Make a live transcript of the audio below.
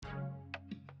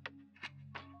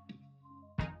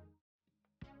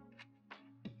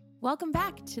Welcome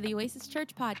back to the Oasis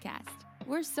Church podcast.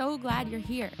 We're so glad you're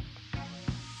here.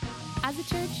 As a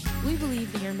church, we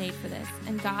believe that you're made for this,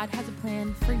 and God has a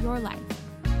plan for your life.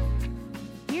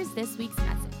 Here's this week's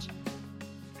message.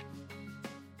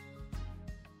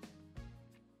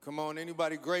 Come on,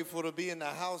 anybody grateful to be in the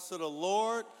house of the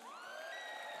Lord?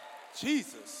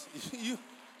 Jesus,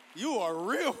 you are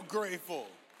real grateful.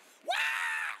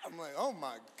 Wow! I'm like, oh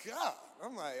my God.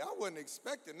 I'm like, I wasn't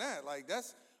expecting that. Like,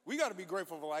 we got to be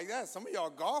grateful for like that. Some of y'all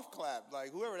golf clapped.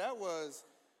 Like, whoever that was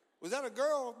that a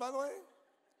girl, by the way?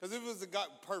 Because if it was a guy,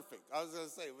 perfect. I was going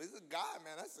to say, if it's a guy,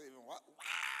 man, that's even, wow.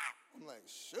 I'm like,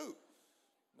 shoot.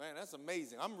 Man, that's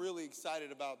amazing. I'm really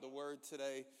excited about the word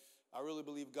today. I really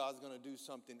believe God's going to do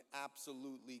something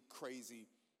absolutely crazy.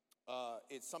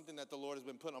 It's something that the Lord has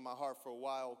been putting on my heart for a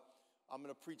while. I'm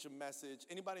going to preach a message.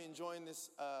 Anybody enjoying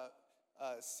this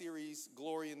series,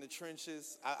 Glory in the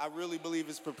Trenches? I really believe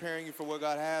it's preparing you for what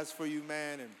God has for you,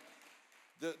 man.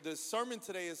 And the sermon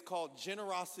today is called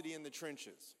Generosity in the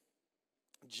Trenches.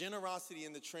 Generosity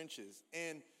in the trenches.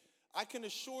 And I can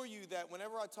assure you that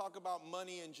whenever I talk about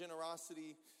money and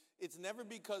generosity, it's never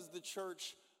because the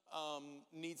church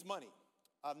needs money.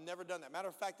 I've never done that. Matter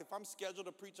of fact, if I'm scheduled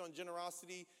to preach on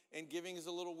generosity and giving is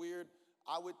a little weird,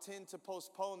 I would tend to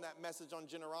postpone that message on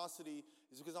generosity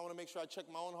is because I want to make sure I check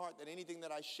my own heart that anything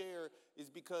that I share is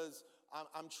because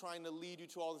I'm trying to lead you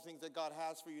to all the things that God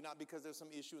has for you, not because there's some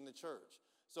issue in the church.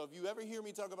 So if you ever hear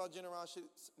me talk about generosity,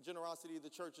 the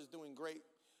church is doing great.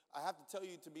 I have to tell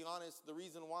you, to be honest, the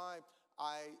reason why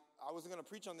I wasn't going to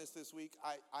preach on this week,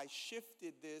 I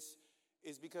shifted this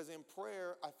is because in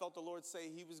prayer, I felt the Lord say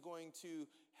he was going to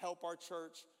help our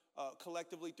church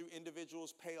collectively through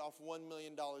individuals pay off $1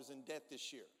 million in debt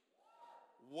this year.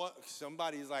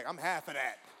 Somebody's like, I'm half of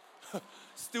that.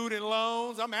 Student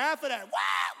loans, I'm half of that.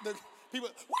 Wow! The people,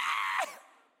 wow!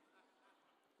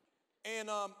 And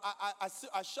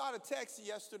I shot a text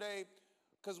yesterday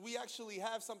because we actually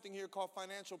have something here called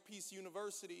Financial Peace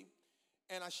University.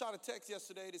 And I shot a text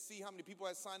yesterday to see how many people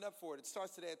had signed up for it. It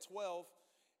starts today at 12.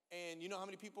 And you know how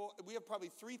many people? We have probably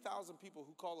 3,000 people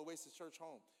who call Oasis Church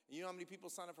home. And you know how many people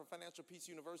sign up for Financial Peace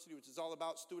University, which is all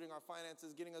about stewarding our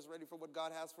finances, getting us ready for what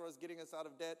God has for us, getting us out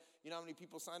of debt. You know how many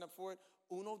people sign up for it?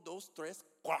 Uno, dos, tres,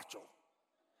 cuatro.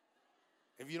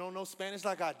 If you don't know Spanish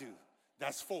like I do,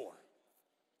 that's 4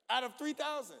 out of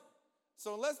 3,000.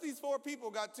 So unless these 4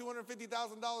 people got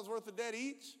 $250,000 worth of debt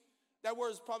each, that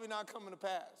word is probably not coming to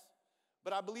pass.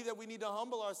 But I believe that we need to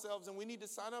humble ourselves and we need to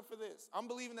sign up for this. I'm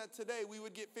believing that today we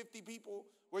would get 50 people,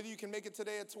 whether you can make it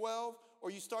today at 12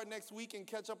 or you start next week and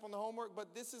catch up on the homework.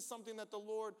 But this is something that the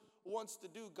Lord wants to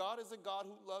do. God is a God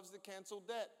who loves to cancel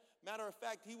debt. Matter of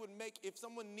fact, he would make, if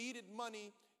someone needed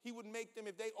money, he would make them,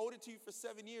 if they owed it to you for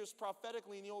 7 years,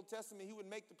 prophetically in the Old Testament, he would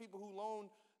make the people who loaned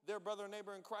their brother or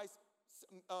neighbor in Christ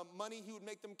money, he would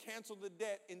make them cancel the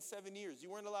debt in 7 years.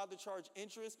 You weren't allowed to charge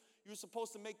interest. You were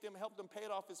supposed to help them pay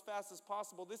it off as fast as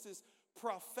possible. This is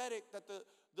prophetic that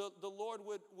the Lord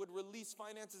would release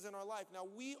finances in our life. Now,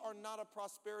 we are not a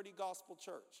prosperity gospel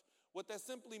church. What that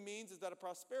simply means is that a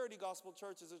prosperity gospel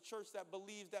church is a church that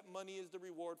believes that money is the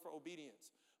reward for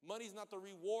obedience. Money is not the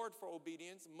reward for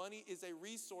obedience. Money is a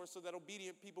resource so that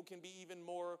obedient people can be even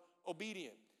more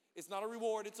obedient. It's not a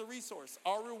reward, it's a resource.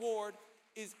 Our reward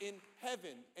is in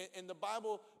heaven. And the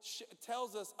Bible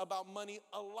tells us about money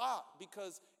a lot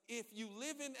because if you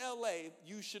live in LA,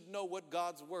 you should know what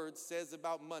God's word says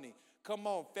about money. Come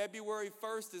on, February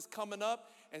 1st is coming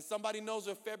up, and somebody knows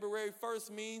what February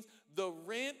 1st means. The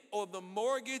rent or the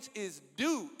mortgage is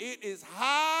due. It is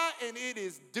high and it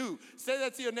is due. Say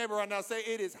that to your neighbor right now. Say,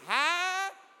 it is high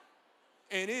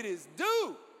and it is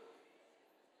due.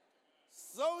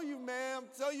 So I'm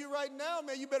telling you right now,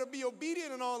 man, you better be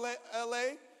obedient in all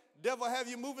L.A. Devil have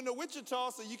you moving to Wichita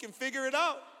so you can figure it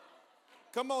out.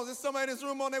 Come on, there's somebody in this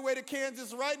room on their way to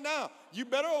Kansas right now. You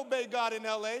better obey God in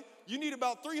L.A. You need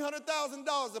about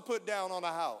 $300,000 to put down on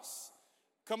a house.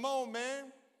 Come on, man.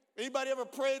 Anybody ever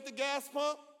pray at the gas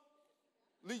pump?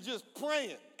 Just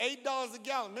praying. $8 a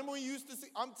gallon. Remember when you used to see,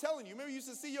 I'm telling you, remember you used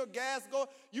to see your gas go,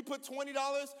 you put $20,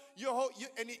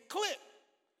 and it clicked.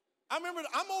 I remember,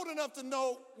 I'm old enough to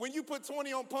know when you put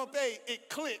 20 on pump A, it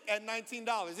clicked at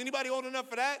 $19. Anybody old enough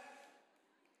for that?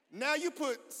 Now you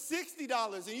put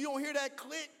 $60 and you don't hear that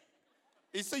click.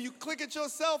 And so you click it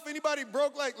yourself. Anybody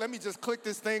broke like, let me just click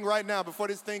this thing right now before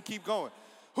this thing keep going.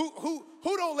 Who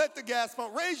don't let the gas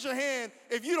pump? Raise your hand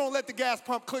if you don't let the gas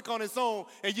pump click on its own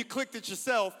and you clicked it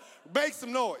yourself. Make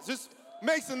some noise. Just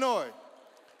make some noise.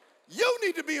 You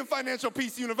need to be in Financial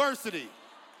Peace University.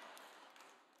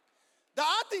 Now,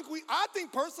 I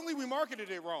think personally we marketed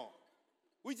it wrong.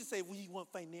 We just say, we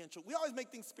want financial. We always make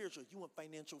things spiritual. You want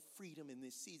financial freedom in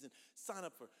this season. Sign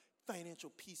up for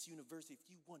Financial Peace University if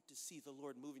you want to see the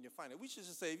Lord move in your finance. We should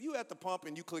just say, if you at the pump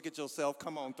and you click it yourself,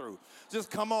 come on through. Just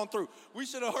come on through. We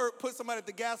should have put somebody at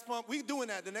the gas pump. We doing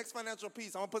that. The next Financial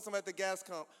Peace, I'm going to put somebody at the gas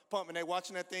pump and they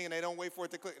watching that thing and they don't wait for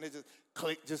it to click. And they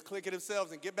just click it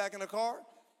themselves and get back in the car.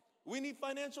 We need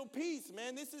financial peace,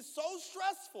 man. This is so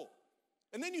stressful.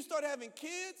 And then you start having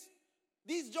kids.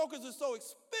 These jokers are so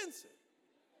expensive.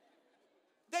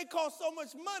 They cost so much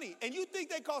money. And you think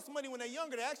they cost money when they're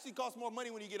younger. They actually cost more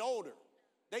money when you get older.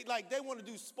 They want to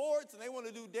do sports and they want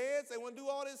to do dance. They want to do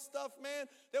all this stuff, man.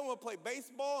 They want to play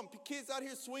baseball and kids out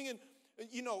here swinging,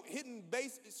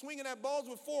 swinging at balls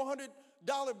with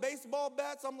 $400 baseball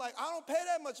bats. I'm like, I don't pay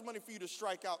that much money for you to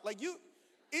strike out. Like you're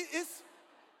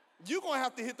going to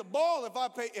have to hit the ball. If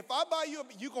I buy you,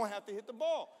 you're going to have to hit the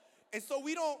ball. And so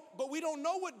we don't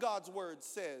know what God's word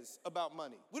says about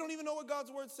money. We don't even know what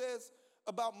God's word says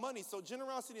about money. So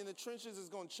generosity in the trenches is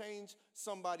going to change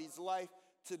somebody's life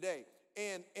today.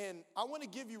 And I want to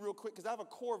give you real quick, because I have a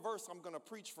core verse I'm going to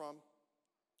preach from.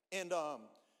 And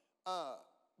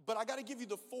but I got to give you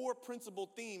the 4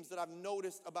 principal themes that I've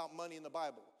noticed about money in the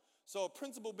Bible. So a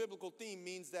principal biblical theme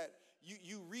means that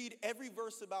you read every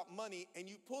verse about money and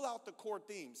you pull out the core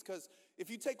themes. Because if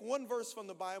you take one verse from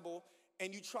the Bible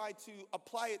and you try to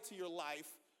apply it to your life,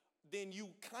 then you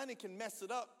kind of can mess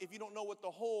it up if you don't know what the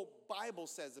whole Bible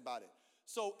says about it.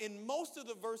 So in most of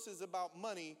the verses about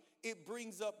money, it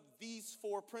brings up these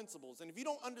 4 principles. And if you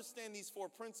don't understand these 4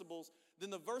 principles, then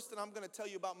the verse that I'm going to tell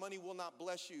you about money will not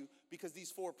bless you, because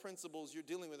these 4 principles you're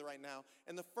dealing with right now.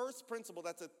 And the first principle,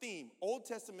 that's a theme, Old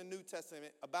Testament, New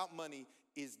Testament, about money,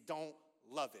 is don't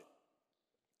love it.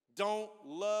 Don't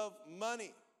love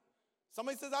money.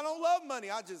 Somebody says, I don't love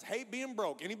money. I just hate being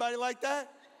broke. Anybody like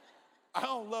that? I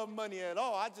don't love money at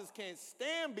all. I just can't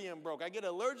stand being broke. I get an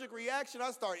allergic reaction.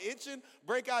 I start itching,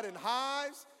 break out in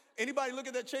hives. Anybody look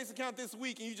at that Chase account this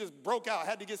week and you just broke out,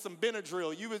 had to get some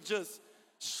Benadryl. You was just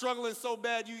struggling so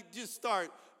bad, you just start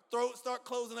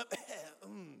closing up.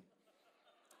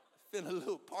 Feeling a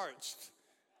little parched.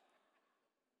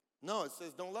 No, it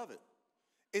says don't love it.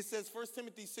 It says 1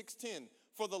 Timothy 6:10,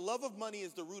 for the love of money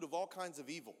is the root of all kinds of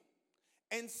evil.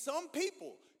 And some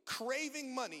people,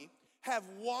 craving money, have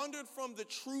wandered from the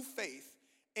true faith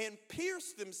and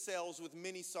pierced themselves with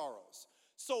many sorrows.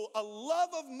 So a love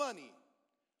of money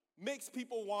makes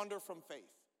people wander from faith.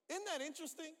 Isn't that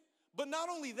interesting? But not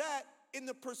only that, in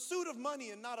the pursuit of money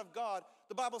and not of God,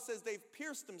 the Bible says they've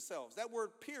pierced themselves. That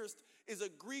word pierced is a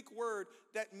Greek word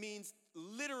that means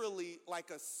literally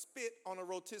like a spit on a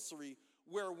rotisserie,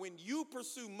 where when you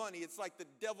pursue money, it's like the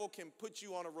devil can put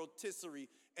you on a rotisserie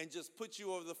and just put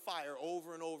you over the fire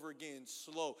over and over again,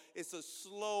 slow. It's a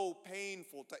slow,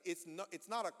 painful, it's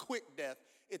not a quick death.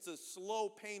 It's a slow,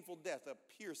 painful death, a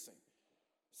piercing.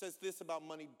 It says this about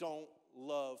money: don't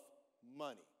love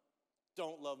money.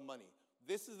 Don't love money.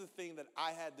 This is the thing that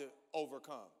I had to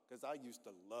overcome, because I used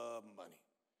to love money.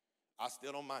 I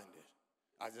still don't mind it.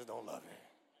 I just don't love it.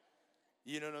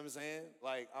 You know what I'm saying?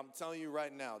 Like, I'm telling you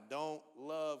right now, don't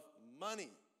love money.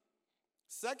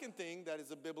 Second thing that is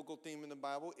a biblical theme in the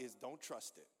Bible is don't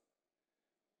trust it.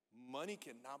 Money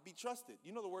cannot be trusted.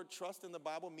 You know the word trust in the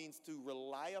Bible means to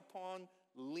rely upon,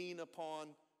 lean upon,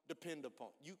 depend upon.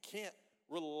 You can't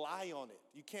rely on it.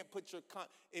 You can't put your,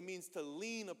 it means to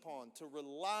lean upon, to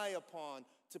rely upon,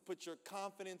 to put your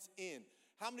confidence in.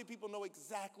 How many people know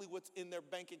exactly what's in their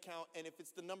bank account, and if it's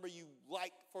the number you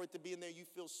like for it to be in there, you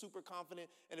feel super confident,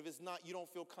 and if it's not, you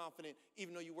don't feel confident,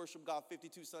 even though you worship God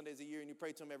 52 Sundays a year and you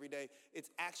pray to him every day? It's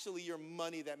actually your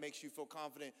money that makes you feel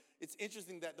confident. It's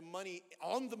interesting that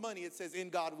on the money, it says,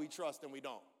 in God we trust, and we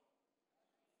don't.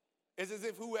 It's as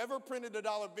if whoever printed the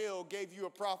dollar bill gave you a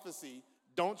prophecy: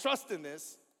 don't trust in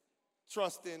this,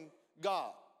 trust in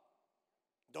God.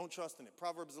 Don't trust in it.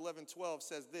 Proverbs 11:12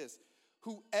 says this: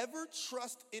 whoever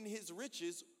trusts in his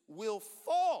riches will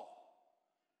fall,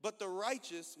 but the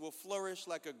righteous will flourish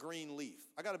like a green leaf.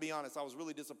 I got to be honest, I was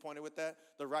really disappointed with that.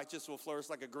 The righteous will flourish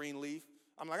like a green leaf.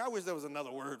 I'm like, I wish there was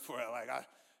another word for it. Like,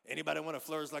 anybody want to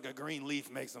flourish like a green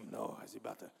leaf? Makes them know. Is he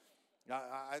about to?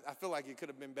 I feel like it could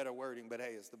have been better wording, but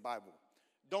hey, it's the Bible.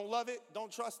 Don't love it.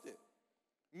 Don't trust it.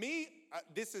 Me,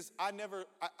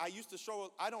 I used to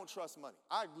struggle. I don't trust money.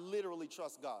 I literally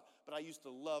trust God, but I used to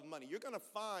love money. You're going to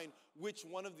find which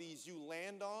one of these you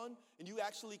land on, and you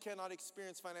actually cannot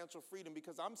experience financial freedom,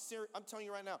 because I'm telling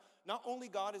you right now, not only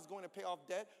God is going to pay off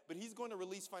debt, but he's going to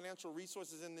release financial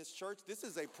resources in this church. This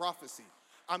is a prophecy.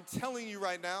 I'm telling you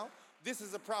right now, this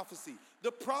is a prophecy.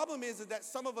 The problem is that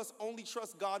some of us only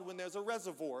trust God when there's a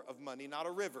reservoir of money, not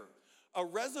a river. A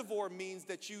reservoir means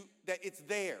that it's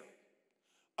there.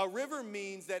 A river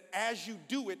means that as you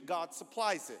do it, God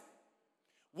supplies it.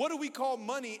 What do we call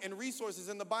money and resources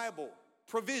in the Bible?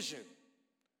 Provision.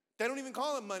 They don't even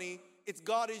call it money. It's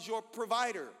God is your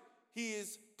provider. He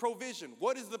is provision.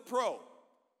 What is the pro?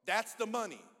 That's the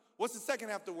money. What's the second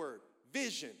half of the word?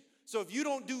 Vision. So if you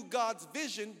don't do God's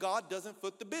vision, God doesn't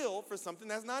foot the bill for something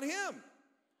that's not him.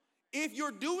 If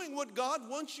you're doing what God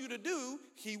wants you to do,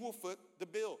 he will foot the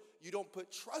bill. You don't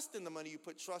put trust in the money, you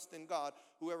put trust in God.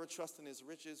 Whoever trusts in his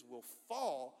riches will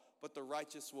fall, but the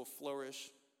righteous will flourish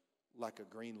like a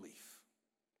green leaf.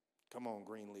 Come on,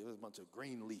 green leaf. There's a bunch of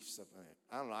green leaves up in there.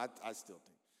 I don't know. I still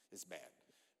think it's bad.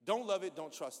 Don't love it.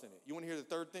 Don't trust in it. You want to hear the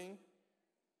third thing?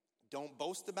 Don't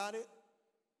boast about it,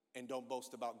 and don't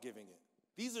boast about giving it.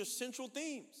 These are central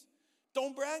themes.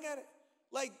 Don't brag at it.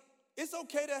 Like, it's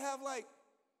okay to have, like,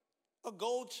 a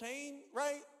gold chain,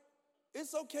 right?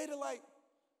 It's okay to, like,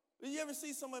 you ever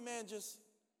see someone, man, just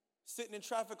sitting in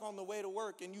traffic on the way to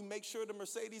work, and you make sure the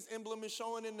Mercedes emblem is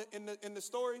showing in the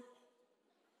story?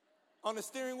 On the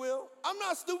steering wheel? I'm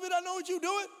not stupid. I know what you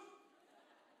do it.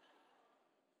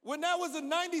 When that was a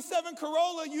 97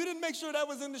 Corolla, you didn't make sure that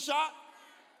was in the shot.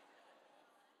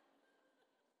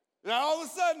 Now, all of a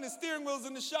sudden, the steering wheel's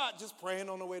in the shot, just praying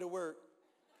on the way to work.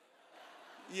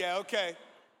 Yeah, okay.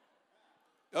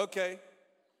 Okay.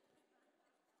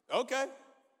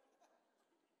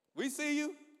 We see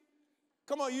you.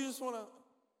 Come on, you just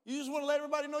wanna let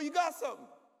everybody know you got something.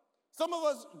 Some of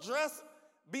us dress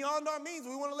beyond our means.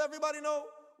 We want to let everybody know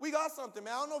we got something,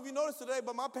 man. I don't know if you noticed today,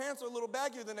 but my pants are a little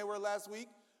baggier than they were last week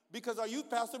because our youth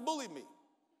pastor bullied me.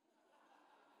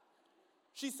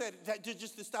 She said, that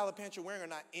just the style of pants you're wearing are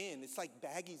not in. It's like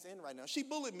baggy's in right now. She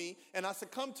bullied me, and I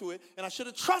succumbed to it, and I should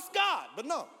have trusted God, but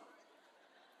no.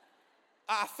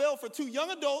 I fell for two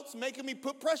young adults making me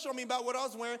put pressure on me about what I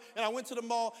was wearing, and I went to the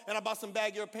mall, and I bought some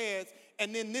baggier pants,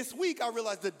 and then this week I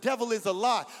realized the devil is a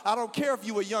lie. I don't care if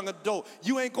you a young adult.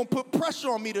 You ain't going to put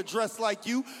pressure on me to dress like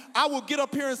you. I will get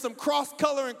up here in some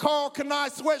cross-color and Carl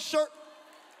Kanai sweatshirt.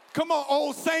 Come on,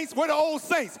 old saints. Where the old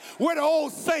saints? Where the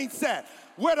old saints at?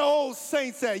 Where the old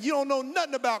saints at? You don't know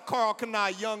nothing about Carl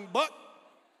Kanai, young buck.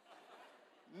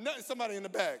 Nothing, somebody in the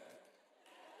back.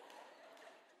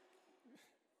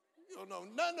 You don't know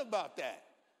nothing about that.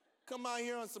 Come out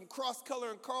here on some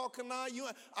cross-color and Carl Kanai.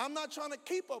 I'm not trying to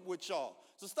keep up with y'all.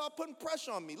 So stop putting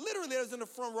pressure on me. Literally, there's in the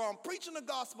front row. I'm preaching the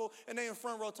gospel, and they in the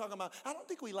front row talking about, I don't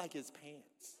think we like his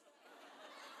pants.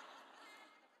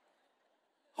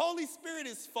 Holy Spirit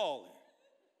is falling.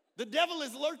 The devil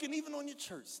is lurking even on your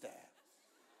church staff.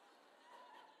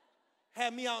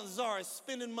 Had me out in Zara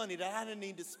spending money that I didn't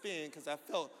need to spend because I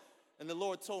felt, and the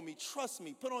Lord told me, trust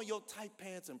me, put on your tight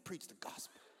pants and preach the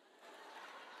gospel.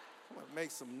 I'm going to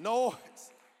make some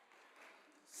noise.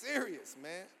 Serious,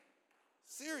 man.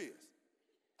 Serious.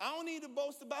 I don't need to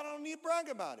boast about it. I don't need to brag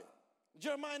about it.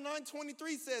 Jeremiah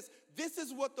 9:23 says, this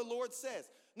is what the Lord says.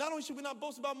 Not only should we not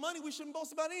boast about money, we shouldn't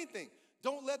boast about anything.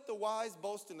 Don't let the wise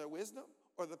boast in their wisdom,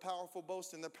 or the powerful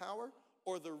boast in their power,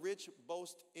 or the rich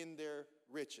boast in their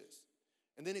riches.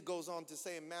 And then it goes on to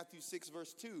say in Matthew 6,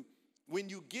 verse 2, when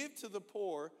you give to the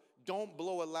poor, don't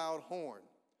blow a loud horn.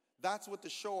 That's what the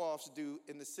show-offs do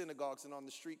in the synagogues and on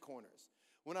the street corners.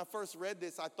 When I first read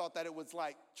this, I thought that it was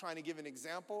like trying to give an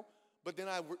example, but then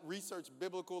I researched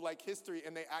biblical like history,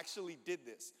 and they actually did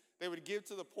this. They would give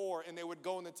to the poor, and they would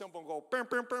go in the temple and go, bam,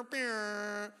 bam, bam,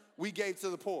 bam, we gave to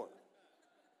the poor.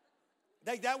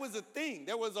 Like that was a thing.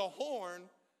 There was a horn,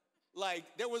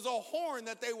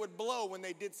 that they would blow when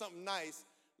they did something nice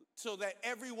so that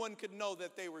everyone could know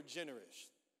that they were generous.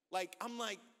 I'm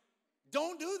like,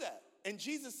 don't do that. And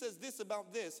Jesus says this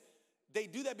about this. They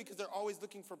do that because they're always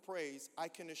looking for praise. I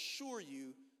can assure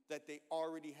you that they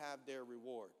already have their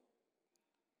reward.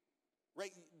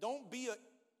 Right? Don't be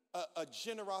a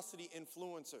generosity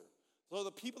influencer. So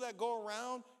the people that go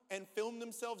around and film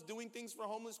themselves doing things for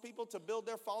homeless people to build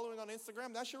their following on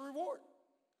Instagram, that's your reward.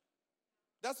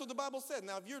 That's what the Bible said.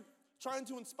 Now, if you're trying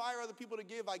to inspire other people to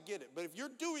give, I get it. But if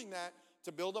you're doing that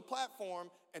to build a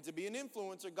platform and to be an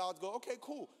influencer, God's go, okay,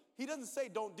 cool. He doesn't say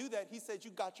don't do that. He said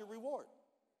you got your reward.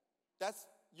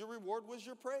 Your reward was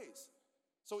your praise.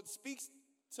 So it speaks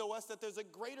to us that there's a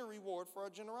greater reward for our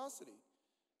generosity.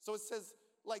 So it says,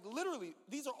 literally,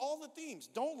 these are all the themes.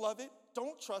 Don't love it.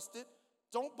 Don't trust it.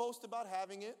 Don't boast about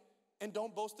having it. And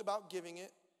don't boast about giving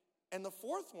it. And the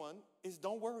fourth one is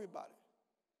don't worry about it.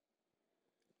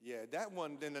 Yeah, that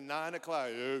one, then the 9 o'clock.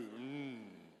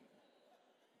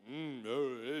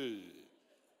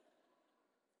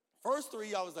 First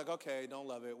three, I was like, okay, don't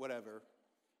love it, whatever.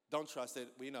 Don't trust it,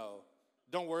 we know.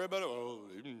 Don't worry about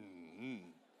it.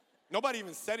 Nobody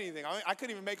even said anything. I couldn't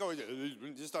even make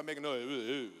just start making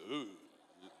noise.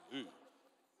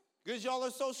 Because y'all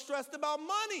are so stressed about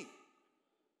money,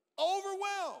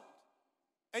 overwhelmed.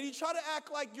 And you try to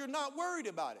act like you're not worried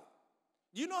about it.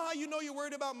 You know how you know you're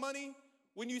worried about money?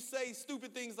 When you say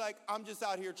stupid things like, I'm just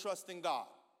out here trusting God.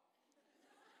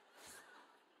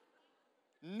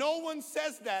 No one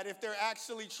says that if they're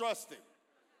actually trusting.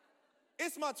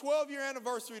 It's my 12-year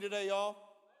anniversary today, y'all.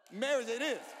 Marriage, it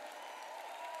is.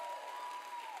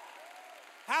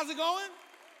 How's it going?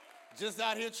 Just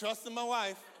out here trusting my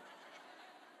wife.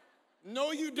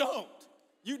 No, you don't.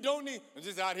 You don't need, I'm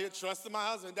just out here trusting my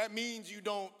husband. That means you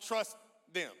don't trust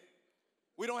them.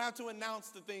 We don't have to announce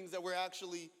the things that we're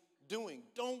actually doing.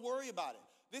 Don't worry about it.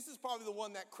 This is probably the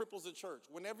one that cripples a church.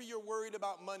 Whenever you're worried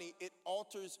about money, it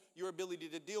alters your ability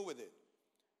to deal with it.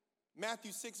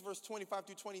 Matthew 6, verse 25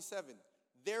 through 27.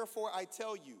 Therefore, I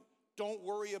tell you, don't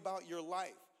worry about your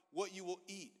life, what you will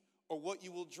eat, or what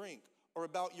you will drink, or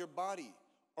about your body,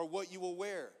 or what you will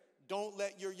wear. Don't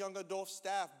let your young adult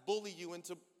staff bully you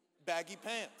into baggy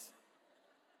pants.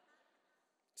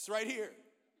 It's right here.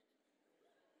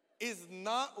 Is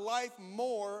not life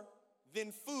more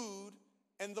than food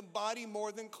and the body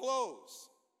more than clothes?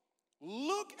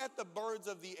 Look at the birds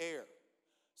of the air.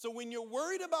 So when you're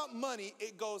worried about money,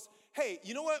 it goes, hey,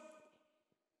 you know what?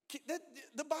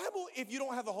 The Bible, if you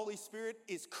don't have the Holy Spirit,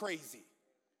 is crazy.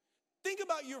 Think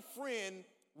about your friend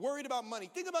worried about money.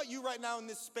 Think about you right now in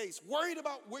this space, worried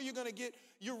about where you're going to get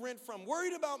your rent from,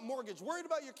 worried about mortgage, worried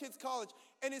about your kids' college.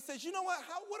 And it says, you know what?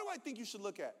 What do I think you should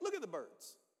look at? Look at the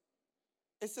birds.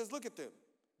 It says, look at them.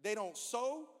 They don't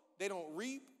sow, they don't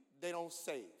reap, they don't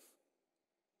save.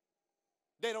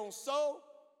 They don't sow,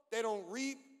 they don't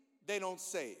reap, they don't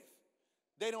save.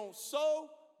 They don't sow,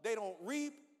 they don't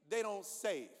reap, they don't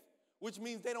save. Which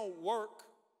means they don't work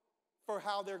for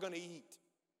how they're going to eat.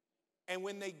 And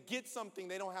when they get something,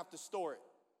 they don't have to store it.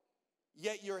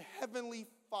 Yet your heavenly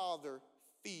Father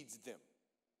feeds them.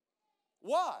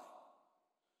 Why?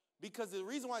 Because the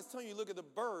reason why it's telling you look at the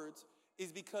birds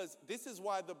is because this is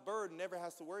why the bird never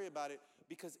has to worry about it,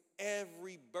 because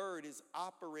every bird is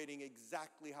operating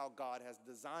exactly how God has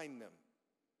designed them.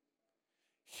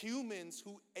 Humans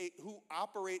who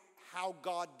operate how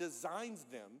God designs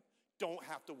them don't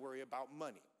have to worry about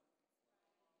money.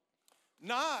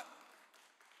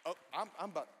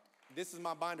 This is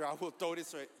my binder. I will throw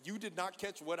this right. You did not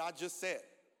catch what I just said.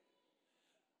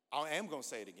 I am going to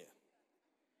say it again.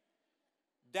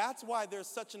 That's why there's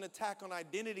such an attack on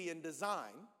identity and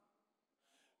design,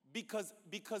 because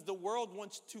the world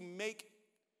wants to make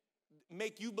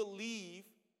you believe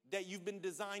that you've been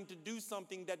designed to do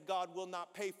something that God will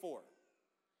not pay for.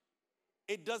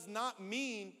 It does not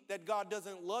mean that God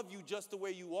doesn't love you just the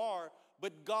way you are,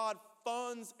 but God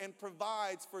funds and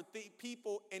provides for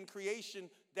people in creation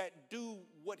that do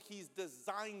what he's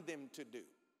designed them to do.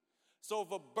 So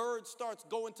if a bird starts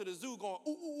going to the zoo going,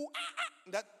 ooh, ooh, ah,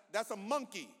 ah, that's a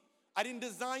monkey. I didn't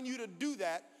design you to do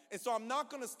that. And so I'm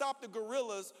not going to stop the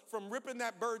gorillas from ripping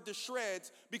that bird to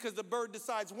shreds because the bird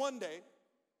decides one day.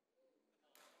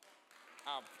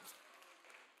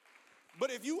 But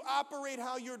if you operate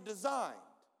how you're designed,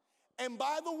 and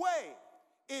by the way,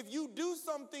 if you do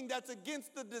something that's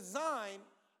against the design,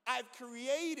 I've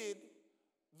created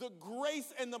the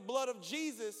grace and the blood of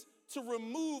Jesus to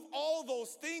remove all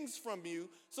those things from you.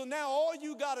 So now all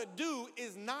you got to do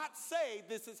is not say,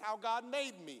 this is how God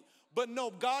made me. But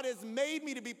no, God has made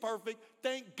me to be perfect.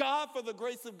 Thank God for the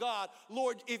grace of God.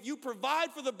 Lord, if you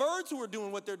provide for the birds who are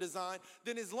doing what they're designed,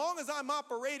 then as long as I'm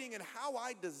operating in how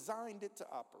I designed it to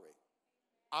operate,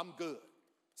 I'm good.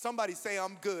 Somebody say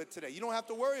I'm good today. You don't have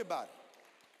to worry about it.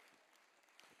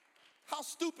 How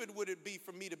stupid would it be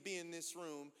for me to be in this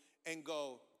room and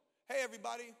go, hey,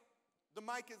 everybody, the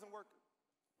mic isn't working.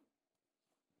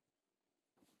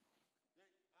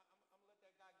 I'm going to let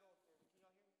that guy go. Can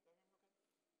y'all hear me?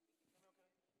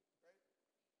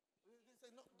 Hear me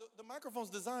okay? Right? The microphone's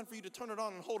designed for you to turn it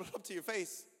on and hold it up to your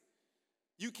face.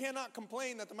 You cannot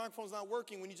complain that the microphone's not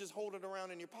working when you just hold it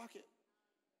around in your pocket.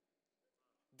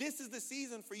 This is the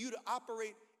season for you to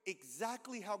operate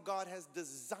exactly how God has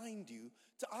designed you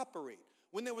to operate.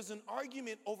 When there was an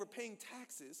argument over paying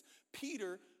taxes,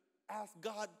 Peter asked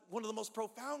God one of the most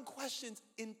profound questions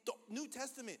in the New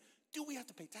Testament. Do we have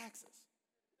to pay taxes?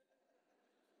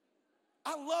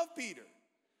 I love Peter.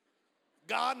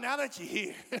 God, now that you're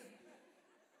here,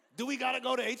 do we got to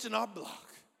go to H&R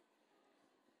Block?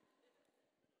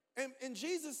 And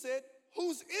Jesus said,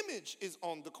 whose image is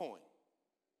on the coin?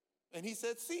 And he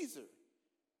said, Caesar.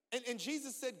 And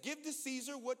Jesus said, give to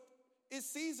Caesar what is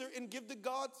Caesar and give to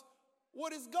God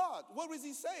what is God. What was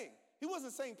he saying? He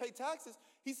wasn't saying pay taxes.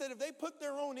 He said if they put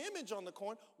their own image on the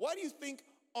coin, why do you think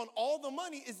on all the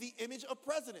money is the image of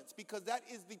presidents, because that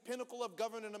is the pinnacle of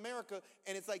government in America,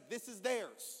 and it's like, this is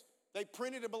theirs. They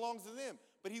printed it, belongs to them.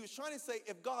 But he was trying to say,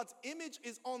 if God's image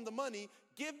is on the money,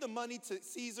 give the money to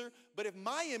Caesar, but if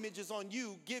my image is on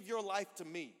you, give your life to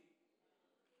me.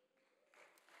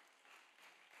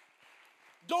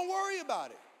 Don't worry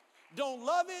about it. Don't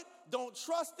love it. Don't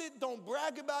trust it. Don't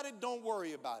brag about it. Don't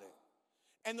worry about it.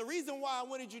 And the reason why I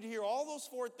wanted you to hear all those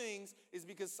four things is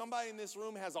because somebody in this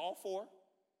room has all four,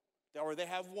 or they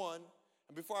have one.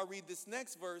 And before I read this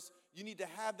next verse, you need to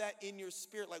have that in your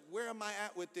spirit. Like, where am I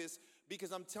at with this?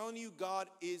 Because I'm telling you, God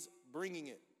is bringing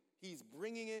it. He's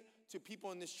bringing it to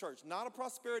people in this church. Not a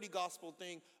prosperity gospel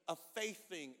thing, a faith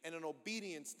thing and an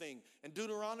obedience thing. And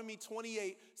Deuteronomy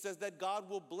 28 says that God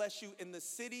will bless you in the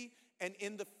city and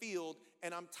in the field.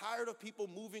 And I'm tired of people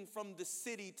moving from the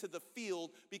city to the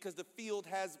field because the field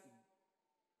has,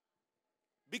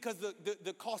 because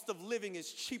the cost of living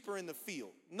is cheaper in the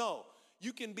field. No.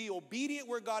 You can be obedient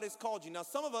where God has called you. Now,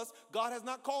 some of us, God has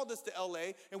not called us to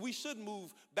LA, and we should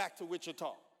move back to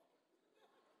Wichita.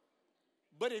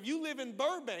 But if you live in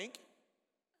Burbank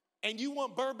and you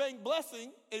want Burbank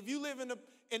blessing, if you live in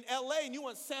LA and you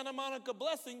want Santa Monica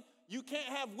blessing, you can't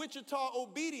have Wichita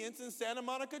obedience and Santa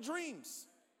Monica dreams.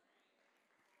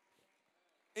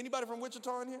 Anybody from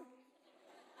Wichita in here?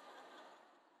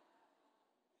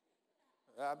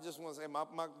 I just want to say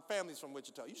my family's from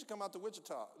Wichita. You should come out to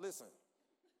Wichita. Listen.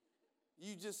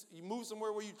 You move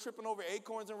somewhere where you're tripping over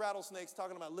acorns and rattlesnakes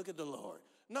talking about, look at the Lord.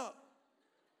 No.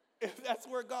 If that's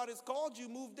where God has called you,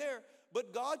 move there.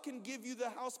 But God can give you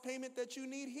the house payment that you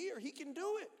need here. He can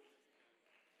do it.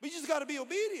 But you just got to be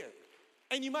obedient.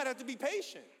 And you might have to be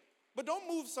patient. But don't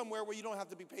move somewhere where you don't have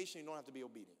to be patient, you don't have to be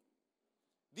obedient.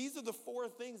 These are the four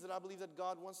things that I believe that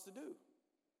God wants to do.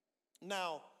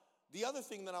 Now, the other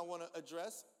thing that I want to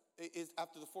address is,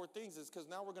 after the four things, is because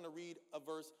now we're going to read a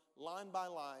verse line by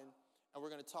line, and we're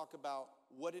going to talk about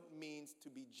what it means to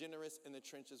be generous in the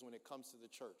trenches when it comes to the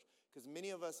church. Because many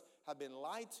of us have been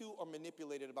lied to or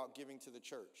manipulated about giving to the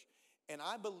church. And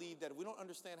I believe that if we don't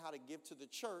understand how to give to the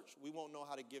church, we won't know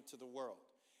how to give to the world.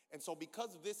 And so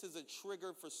because this is a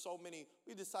trigger for so many,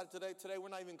 we decided today we're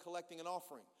not even collecting an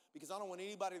offering. Because I don't want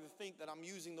anybody to think that I'm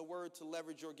using the word to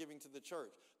leverage your giving to the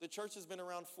church. The church has been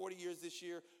around 40 years this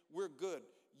year. We're good.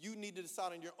 You need to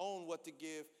decide on your own what to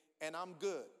give, and I'm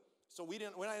good. So we're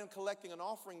not even collecting an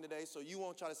offering today, so you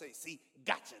won't try to say, see,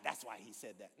 gotcha, that's why he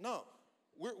said that. No,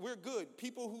 we're good.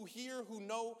 People who hear, who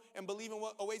know, and believe in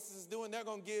what Oasis is doing, they're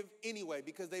going to give anyway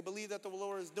because they believe that the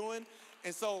Lord is doing.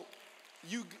 And so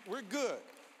we're good.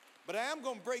 But I am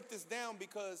going to break this down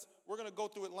because we're going to go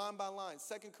through it line by line.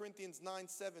 2 Corinthians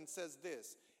 9:7 says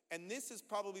this, and this is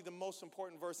probably the most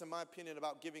important verse, in my opinion,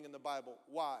 about giving in the Bible.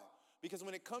 Why? Because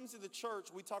when it comes to the church,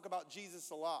 we talk about Jesus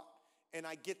a lot, and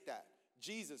I get that.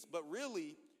 Jesus. But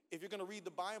really, if you're going to read the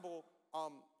Bible,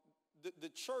 the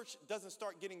church doesn't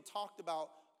start getting talked about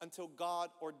until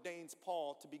God ordains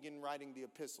Paul to begin writing the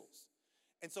epistles.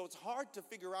 And so it's hard to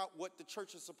figure out what the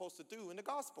church is supposed to do in the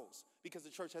Gospels because the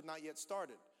church had not yet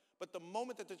started. But the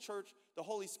moment that the church, the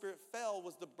Holy Spirit fell,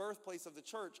 was the birthplace of the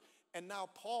church. And now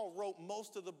Paul wrote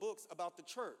most of the books about the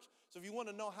church. So if you want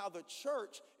to know how the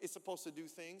church is supposed to do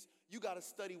things, you got to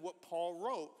study what Paul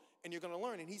wrote. And you're going to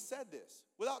learn. And he said this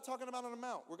without talking about an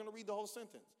amount. We're going to read the whole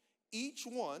sentence. Each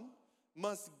one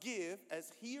must give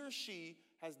as he or she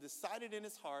has decided in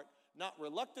his heart, not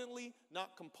reluctantly,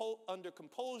 not under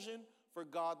compulsion, for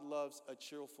God loves a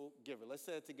cheerful giver. Let's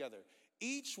say it together.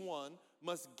 Each one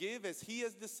must give as he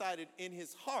has decided in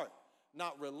his heart,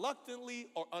 not reluctantly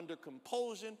or under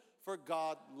compulsion, for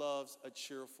God loves a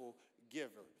cheerful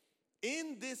giver.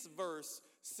 In this verse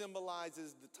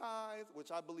symbolizes the tithe,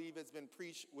 which I believe has been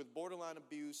preached with borderline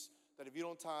abuse, that if you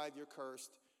don't tithe, you're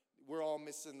cursed. We're all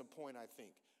missing the point, I think.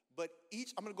 But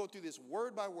I'm going to go through this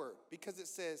word by word because it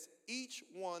says each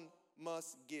one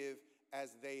must give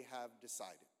as they have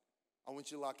decided. I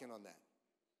want you to lock in on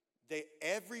that.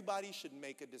 Everybody should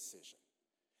make a decision.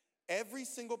 Every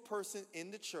single person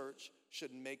in the church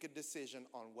should make a decision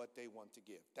on what they want to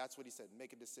give. That's what he said,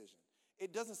 make a decision.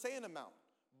 It doesn't say an amount,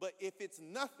 but if it's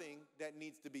nothing, that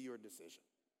needs to be your decision.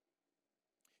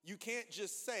 You can't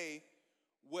just say,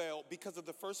 well, because of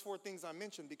the first four things I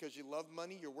mentioned, because you love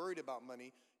money, you're worried about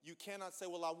money, you cannot say,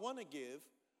 well, I want to give,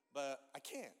 but I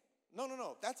can't.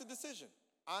 No. That's a decision.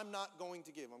 I'm not going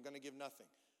to give. I'm going to give nothing.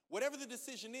 Whatever the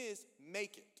decision is,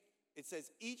 make it. It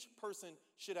says each person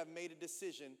should have made a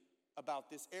decision about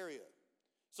this area.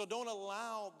 So don't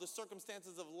allow the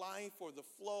circumstances of life or the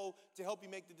flow to help you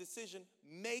make the decision.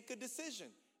 Make a decision.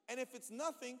 And if it's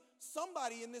nothing,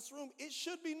 somebody in this room, it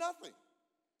should be nothing.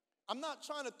 I'm not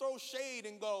trying to throw shade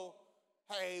and go,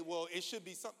 Hey, well, it should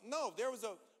be something. No, there was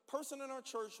a person in our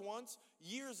church once,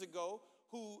 years ago,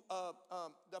 who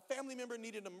the family member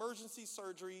needed emergency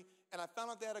surgery, and I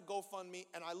found out they had a GoFundMe,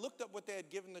 and I looked up what they had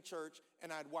given the church,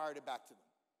 and I'd wired it back to them.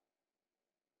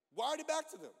 Wired it back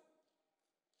to them.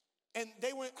 And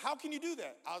they went, how can you do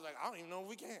that? I was like, I don't even know if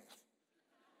we can.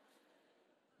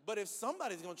 But if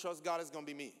somebody's going to trust God, it's going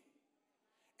to be me.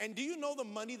 And do you know the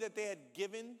money that they had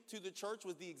given to the church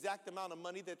was the exact amount of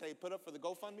money that they put up for the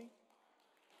GoFundMe?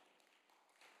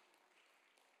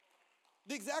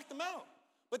 The exact amount.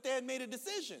 But they had made a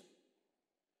decision.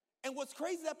 And what's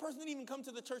crazy, that person didn't even come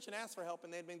to the church and ask for help,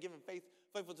 and they had been given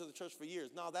faithful to the church for years.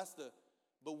 No,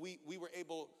 but we were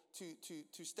able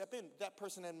to step in. That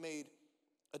person had made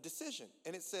a decision.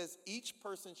 And it says each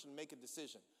person should make a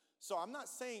decision. So I'm not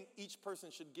saying each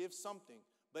person should give something,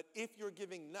 but if you're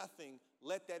giving nothing,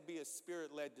 let that be a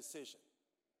spirit-led decision.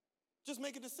 Just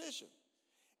make a decision.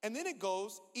 And then it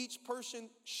goes, each person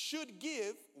should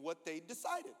give what they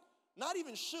decided. Not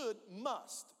even should,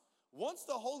 must. Once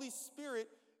the Holy Spirit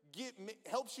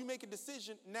helps you make a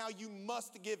decision, now you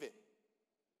must give it.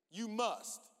 You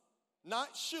must.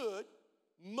 Not should,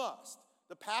 must.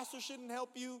 The pastor shouldn't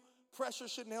help you. Pressure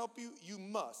shouldn't help you. You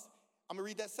must. I'm going to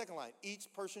read that second line.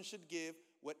 Each person should give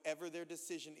whatever their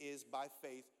decision is by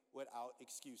faith without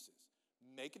excuses.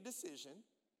 Make a decision.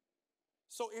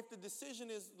 So if the decision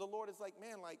is, the Lord is like,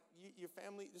 man, like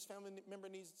this family member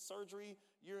needs surgery,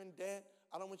 you're in debt,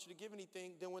 I don't want you to give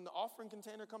anything, then when the offering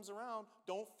container comes around,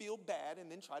 don't feel bad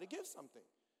and then try to give something.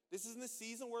 This isn't the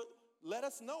season where, let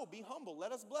us know, be humble,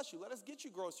 let us bless you, let us get you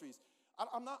groceries.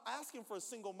 I'm not asking for a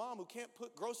single mom who can't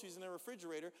put groceries in their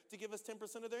refrigerator to give us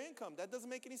 10% of their income. That doesn't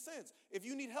make any sense. If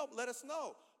you need help, let us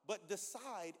know. But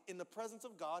decide in the presence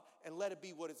of God and let it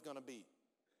be what it's going to be.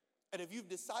 And if you've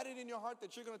decided in your heart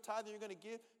that you're going to tithe and you're going to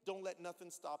give, don't let nothing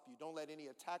stop you. Don't let any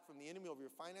attack from the enemy over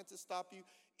your finances stop you.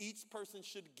 Each person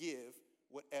should give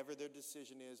whatever their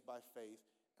decision is by faith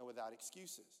and without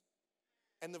excuses.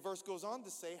 And the verse goes on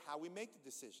to say how we make the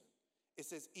decision. It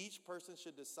says each person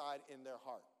should decide in their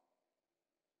heart.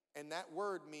 And that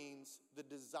word means the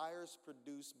desires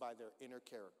produced by their inner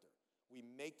character. We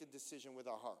make the decision with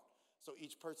our heart. So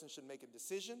each person should make a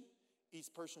decision.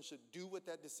 Each person should do what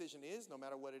that decision is, no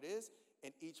matter what it is.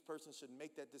 And each person should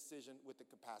make that decision with the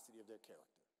capacity of their character.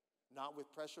 Not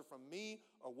with pressure from me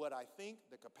or what I think,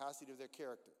 the capacity of their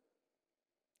character.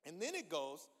 And then it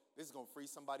goes, this is going to free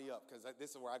somebody up because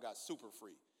this is where I got super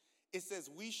free. It says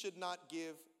we should not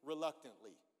give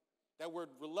reluctantly. That word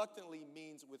reluctantly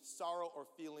means with sorrow or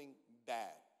feeling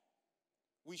bad.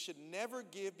 We should never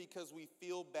give because we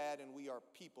feel bad and we are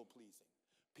people-pleasing.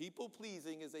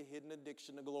 People-pleasing is a hidden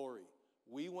addiction to glory.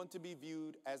 We want to be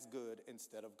viewed as good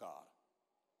instead of God.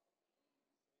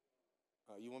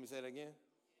 You want me to say that again?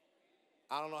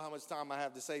 I don't know how much time I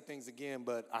have to say things again,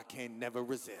 but I can never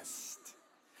resist.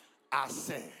 I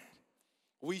said,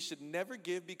 we should never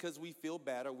give because we feel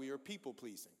bad or we are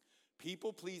people-pleasing.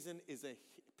 People-pleasing is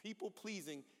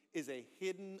a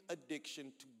hidden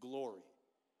addiction to glory.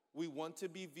 We want to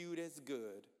be viewed as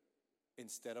good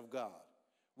instead of God,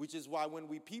 which is why when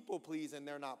we people please and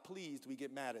they're not pleased, we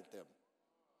get mad at them.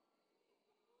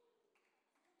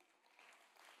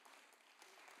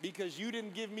 Because you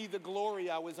didn't give me the glory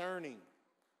I was earning.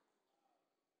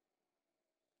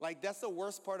 Like, that's the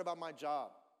worst part about my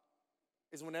job,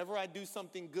 is whenever I do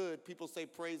something good, people say,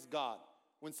 praise God.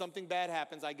 When something bad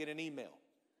happens, I get an email.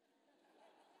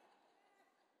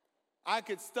 I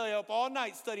could stay up all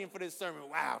night studying for this sermon.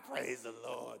 Wow, praise the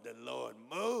Lord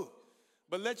moved.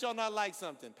 But let y'all not like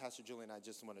something. Pastor Julian, I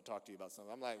just want to talk to you about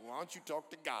something. I'm like, why don't you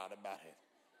talk to God about it?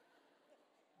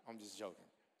 I'm just joking.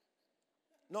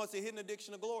 No, it's a hidden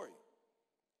addiction to glory.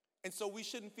 And so we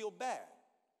shouldn't feel bad.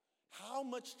 How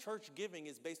much church giving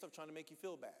is based off trying to make you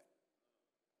feel bad?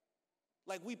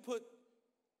 Like we put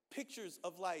pictures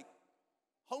of like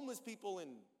homeless people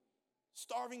and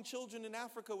starving children in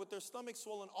Africa with their stomachs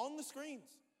swollen on the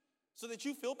screens so that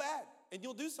you feel bad and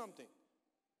you'll do something.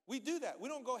 We do that. We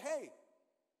don't go, hey.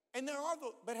 And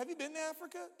but have you been to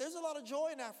Africa? There's a lot of joy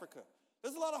in Africa.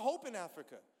 There's a lot of hope in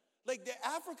Africa. Like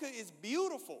Africa is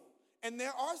beautiful. And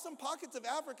there are some pockets of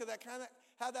Africa that kind of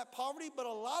have that poverty, but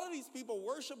a lot of these people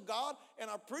worship God and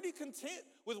are pretty content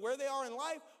with where they are in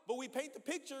life. But we paint the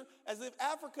picture as if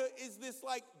Africa is this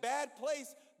like bad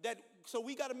place so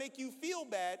we got to make you feel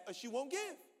bad or she won't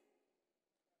give.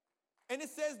 And it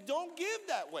says don't give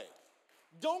that way.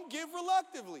 Don't give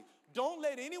reluctantly. Don't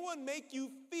let anyone make you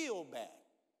feel bad.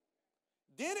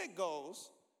 Then it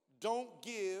goes, don't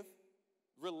give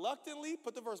reluctantly.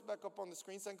 Put the verse back up on the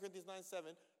screen, 2 Corinthians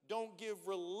 9:7. Don't give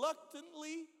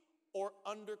reluctantly or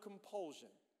under compulsion.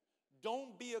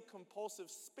 Don't be a compulsive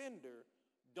spender,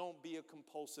 don't be a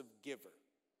compulsive giver.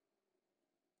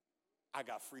 I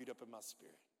got freed up in my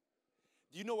spirit.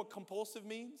 Do you know what compulsive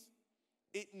means?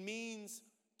 It means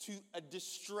to a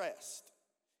distressed.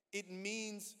 It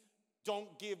means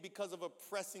don't give because of a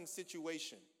pressing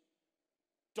situation.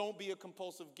 Don't be a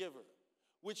compulsive giver.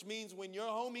 Which means when your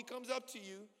homie comes up to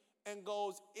you and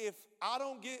goes, if I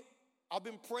don't get, I've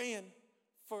been praying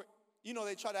for,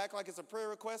 they try to act like it's a prayer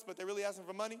request, but they're really asking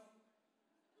for money.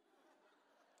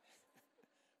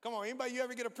 Come on, anybody, you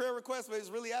ever get a prayer request but it's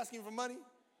really asking for money?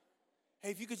 Hey,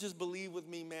 if you could just believe with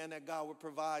me, man, that God would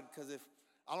provide, because if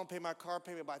I don't pay my car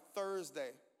payment by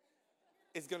Thursday,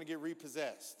 it's going to get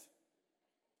repossessed.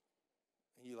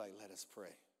 And you like, let us pray.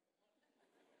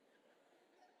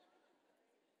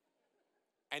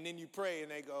 And then you pray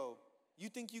and they go, you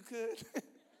think you could? That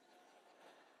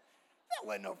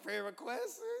wasn't no prayer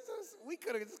request. We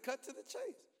could have just cut to the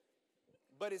chase.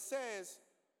 But it says,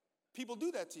 people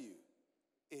do that to you.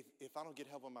 If I don't get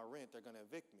help on my rent, they're going to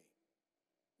evict me.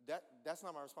 That's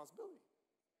not my responsibility.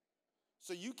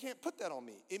 So you can't put that on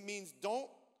me. It means don't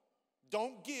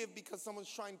give because someone's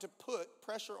trying to put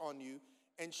pressure on you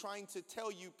and trying to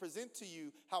tell you, present to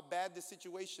you how bad the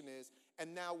situation is.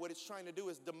 And now what it's trying to do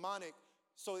is demonic.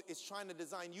 So it's trying to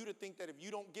design you to think that if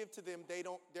you don't give to them,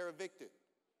 they're evicted.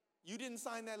 You didn't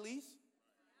sign that lease?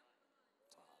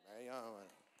 Oh,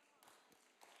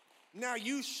 man, now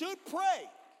you should pray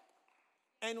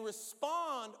and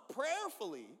respond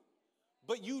prayerfully,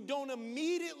 but you don't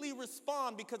immediately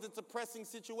respond because it's a pressing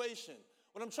situation.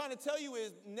 What I'm trying to tell you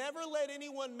is never let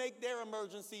anyone make their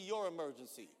emergency your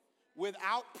emergency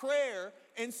without prayer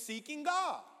and seeking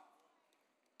God.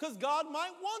 Because God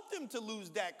might want them to lose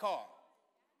that car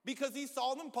because he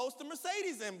saw them post a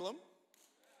Mercedes emblem.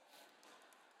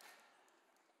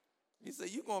 He said,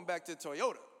 you going back to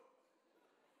Toyota.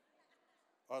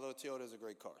 Although Toyotas are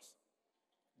great cars.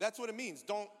 That's what it means.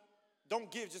 Don't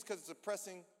give just because it's a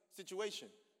pressing situation.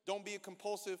 Don't be a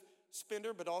compulsive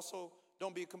spender, but also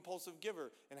don't be a compulsive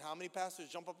giver. And how many pastors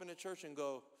jump up in the church and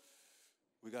go,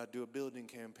 we got to do a building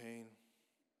campaign.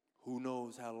 Who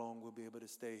knows how long we'll be able to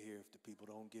stay here if the people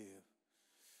don't give.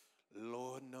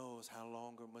 Lord knows how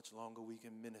much longer we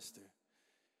can minister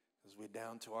because we're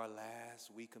down to our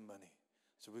last week of money.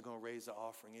 So we're going to raise the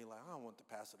offering. You're like, I don't want the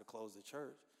pastor to close the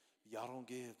church. Y'all don't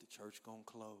give, the church going to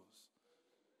close.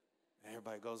 And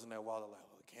everybody goes in that wall, they're like,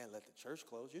 well, we can't let the church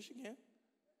close. Yes, you can.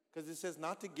 Because it says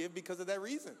not to give because of that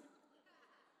reason.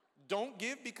 Don't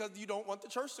give because you don't want the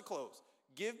church to close.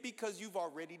 Give because you've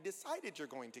already decided you're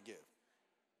going to give.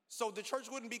 So the church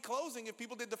wouldn't be closing if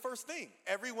people did the first thing.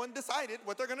 Everyone decided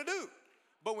what they're going to do.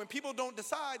 But when people don't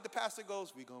decide, the pastor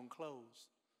goes, we're going to close.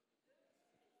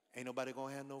 Ain't nobody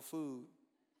going to have no food.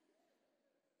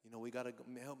 We got to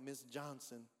help Miss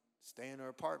Johnson stay in her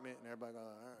apartment. And everybody goes,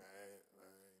 all right.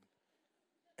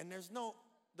 And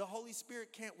the Holy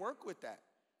Spirit can't work with that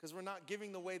because we're not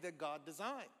giving the way that God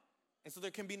designed. And so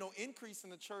there can be no increase in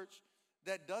the church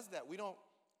that does that. We don't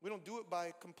do it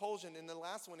by compulsion. And the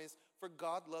last one is, for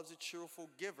God loves a cheerful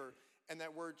giver. And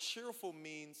that word cheerful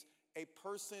means a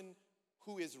person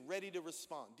who is ready to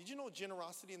respond. Did you know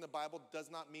generosity in the Bible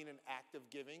does not mean an act of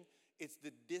giving? It's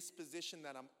the disposition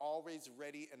that I'm always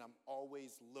ready and I'm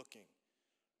always looking.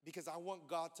 Because I want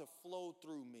God to flow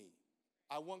through me.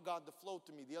 I want God to flow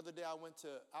through me. The other day I went to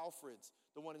Alfred's,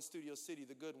 the one in Studio City,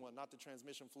 the good one, not the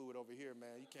transmission fluid over here,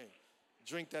 man. You can't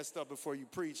drink that stuff before you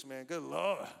preach, man. Good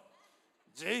Lord.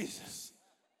 Jesus.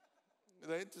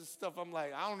 It's just stuff I'm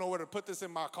like, I don't know whether to put this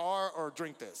in my car or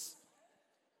drink this.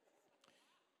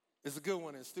 It's a good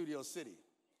one in Studio City.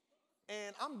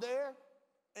 And I'm there,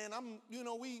 and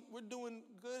we're doing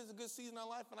good. It's a good season of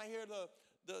life. And I hear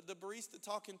the barista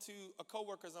talking to a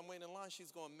coworker as I'm waiting in line.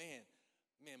 She's going, man,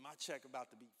 my check about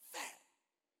to be fat.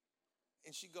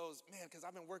 And she goes, man, because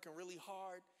I've been working really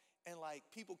hard, and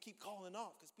people keep calling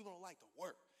off because people don't like to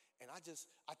work. And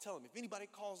I tell them, if anybody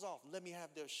calls off, let me have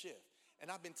their shift. And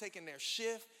I've been taking their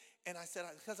shift, and I said,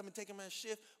 because I've been taking my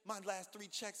shift, my last 3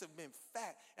 checks have been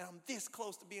fat, and I'm this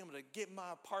close to being able to get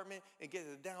my apartment and get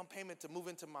a down payment to move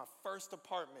into my first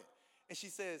apartment. And she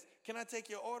says, can I take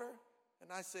your order?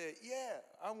 And I said, yeah,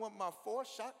 I want my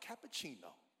 4-shot cappuccino.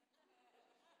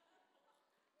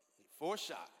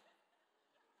 4-shot.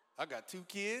 I got 2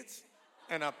 kids,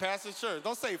 and I pastor church.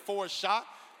 Don't say 4-shot.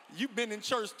 You've been in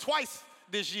church twice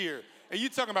this year, and you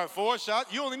talking about 4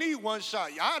 shots. You only need 1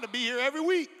 shot. I ought to be here every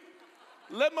week.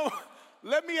 Let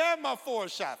me have my 4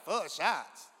 shot. 4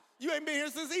 shots. You ain't been here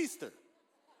since Easter.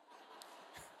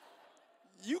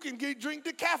 You can drink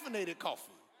decaffeinated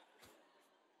coffee.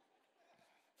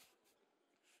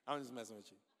 I'm just messing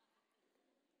with you.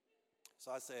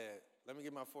 So I said, let me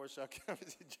get my 4-shot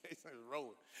cappuccino. Jason is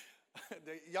rolling.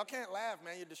 Y'all can't laugh,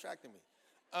 man. You're distracting me.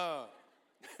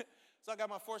 So I got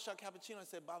my 4-shot cappuccino. I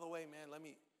said, by the way, man,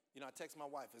 I text my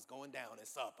wife. It's going down.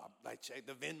 It's up. I'm like, check,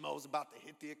 the Venmo's about to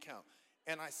hit the account.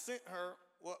 And I sent her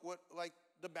what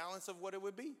the balance of what it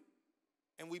would be.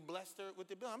 And we blessed her with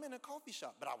the bill. I'm in a coffee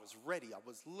shop, but I was ready. I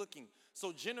was looking.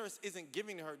 So generous isn't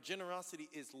giving to her. Generosity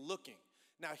is looking.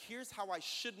 Now, here's how I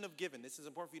shouldn't have given. This is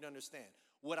important for you to understand.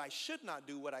 What I should not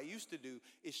do, what I used to do,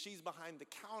 is she's behind the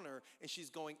counter and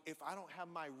she's going, if I don't have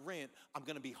my rent, I'm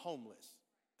going to be homeless.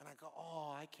 And I go,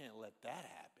 oh, I can't let that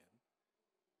happen.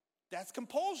 That's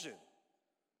compulsion.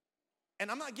 And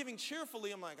I'm not giving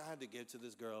cheerfully. I'm like, I have to give to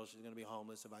this girl. She's going to be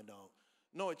homeless if I don't.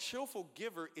 No, a cheerful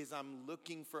giver is I'm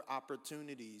looking for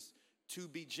opportunities to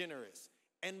be generous.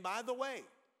 And by the way,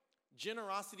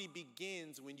 generosity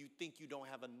begins when you think you don't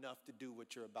have enough to do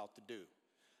what you're about to do.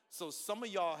 So some of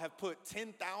y'all have put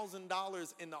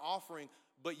 $10,000 in the offering,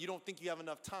 but you don't think you have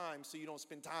enough time, so you don't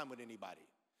spend time with anybody.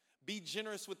 Be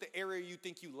generous with the area you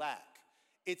think you lack.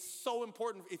 It's so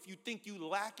important. If you think you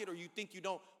lack it or you think you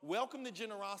don't, welcome the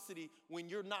generosity when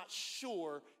you're not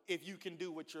sure if you can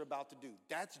do what you're about to do.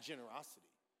 That's generosity.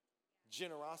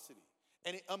 Generosity.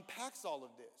 And it unpacks all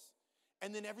of this.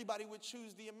 And then everybody would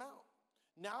choose the amount.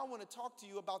 Now I want to talk to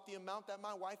you about the amount that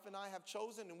my wife and I have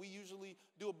chosen, and we usually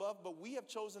do above, but we have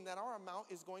chosen that our amount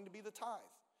is going to be the tithe.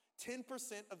 10%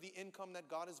 of the income that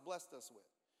God has blessed us with.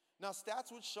 Now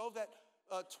stats would show that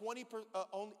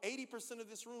 80% of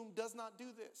this room does not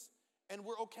do this. And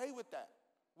we're okay with that.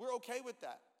 We're okay with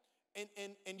that.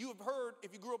 And you have heard,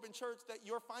 if you grew up in church, that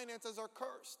your finances are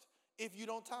cursed if you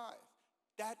don't tithe.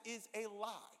 That is a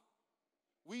lie.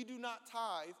 We do not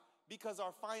tithe because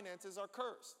our finances are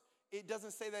cursed. It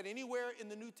doesn't say that anywhere in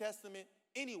the New Testament,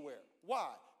 anywhere. Why?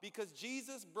 Because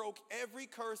Jesus broke every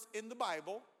curse in the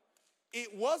Bible.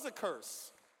 It was a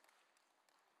curse.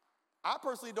 I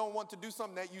personally don't want to do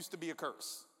something that used to be a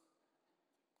curse.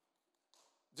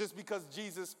 Just because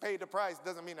Jesus paid the price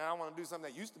doesn't mean that I want to do something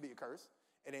that used to be a curse.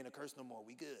 It ain't a curse no more.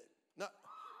 We good. No,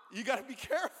 you got to be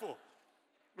careful,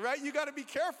 right? You got to be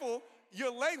careful.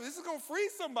 Your language, this is going to free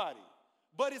somebody,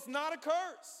 but it's not a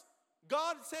curse.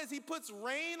 God says he puts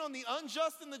rain on the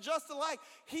unjust and the just alike.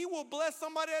 He will bless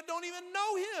somebody that don't even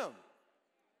know him.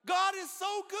 God is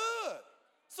so good.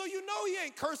 So you know he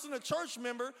ain't cursing a church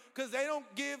member because they don't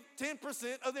give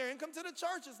 10% of their income to the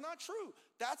church. It's not true.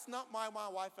 That's not why my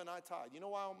wife and I tithe. You know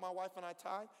why my wife and I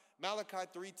tithe? Malachi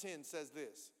 3:10 says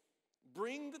this.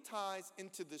 Bring the tithes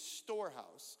into the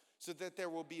storehouse so that there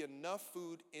will be enough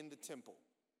food in the temple.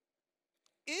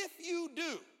 If you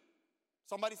do,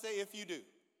 somebody say if you do,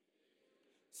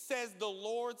 says the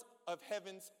Lord of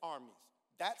heaven's armies.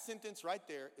 That sentence right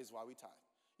there is why we tithe.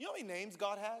 You know how many names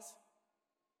God has?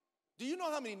 Do you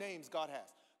know how many names God has?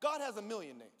 God has 1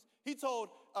 million names. He told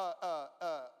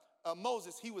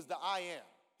Moses he was the I am.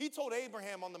 He told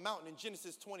Abraham on the mountain in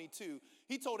Genesis 22,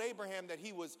 he told Abraham that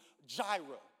he was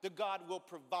Jireh, the God will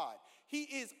provide. He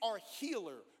is our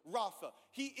healer, Rapha.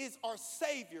 He is our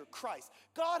Savior, Christ.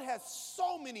 God has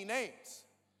so many names.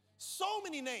 So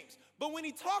many names. But when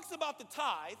he talks about the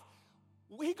tithe,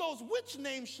 he goes, which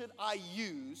name should I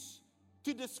use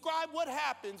to describe what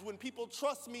happens when people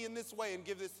trust me in this way and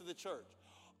give this to the church?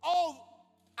 Oh,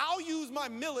 I'll use my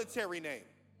military name.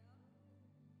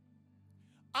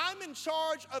 I'm in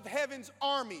charge of heaven's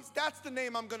armies. That's the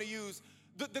name I'm going to use.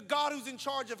 The God who's in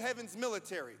charge of heaven's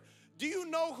military. Do you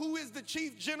know who is the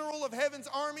chief general of heaven's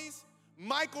armies?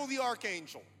 Michael the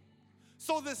archangel.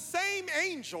 So the same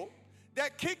angel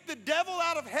that kicked the devil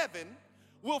out of heaven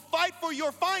will fight for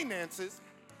your finances.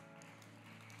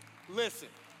 Listen,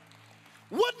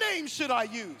 what name should I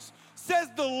use? Says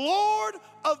the Lord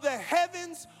of the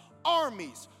heavens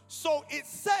armies. So it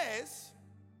says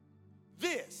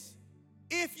this,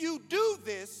 if you do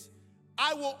this,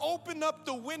 I will open up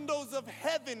the windows of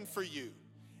heaven for you,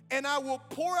 and I will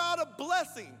pour out a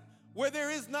blessing where there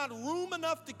is not room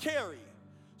enough to carry.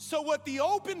 So what the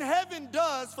open heaven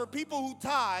does for people who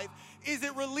tithe is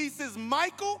it releases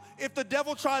Michael if the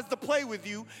devil tries to play with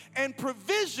you, and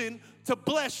provision to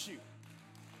bless you.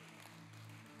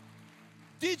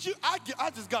 Did you? I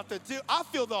just got the deal. I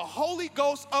feel the Holy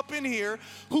Ghost up in here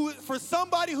for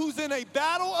somebody who's in a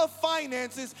battle of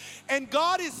finances, and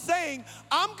God is saying,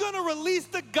 I'm going to release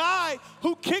the guy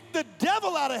who kicked the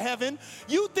devil out of heaven.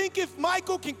 You think if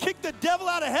Michael can kick the devil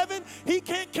out of heaven, he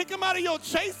can't kick him out of your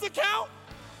Chase account?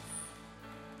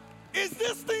 Is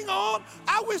this thing on?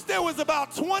 I wish there was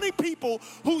about 20 people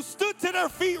who stood to their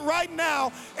feet right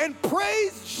now and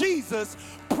praised Jesus,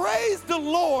 praise the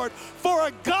Lord for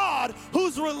a God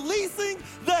who's releasing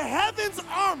the heavens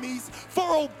armies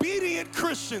for obedient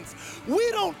Christians.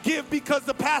 We don't give because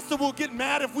the pastor will get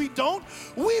mad if we don't.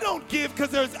 We don't give because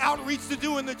there's outreach to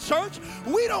do in the church.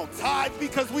 We don't tithe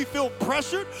because we feel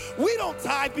pressured. We don't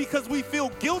tithe because we feel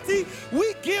guilty.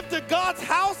 We give to God's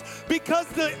house because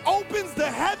it opens the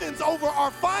heavens over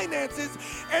our finances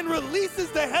and releases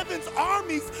the heavens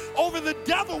armies over the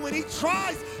devil when he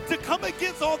tries to come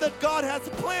against all that God has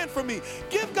planned for me.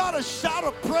 Give God a shout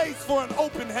of praise for an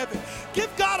open heaven. Give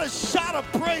God a shout of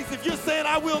praise if you're saying,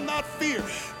 I will not fear.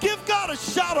 Give God a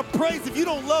shout of praise if you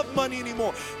don't love money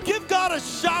anymore. Give God a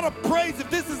shout of praise if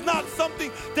this is not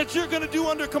something that you're going to do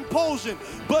under compulsion,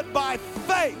 but by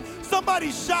faith.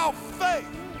 Somebody shout faith.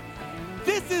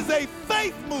 This is a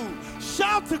faith move.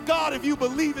 Shout to God if you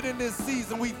believe it in this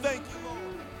season. We thank you, Lord.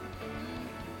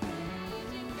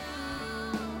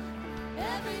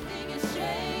 Everything is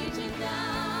changing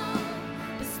now.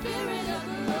 The Spirit of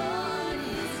the Lord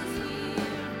is here.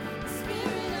 The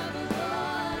Spirit of the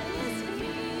Lord is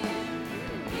here.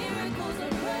 Miracles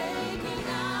are breaking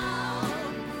out.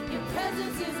 Your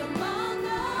presence is among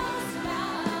us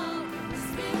now. The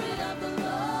Spirit of the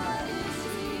Lord is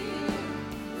here.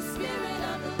 The Spirit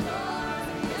of the Lord.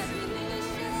 Everything is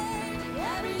changing.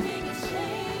 Everything is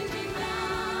changing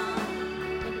now.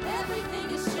 Everything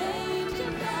is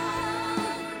changing now.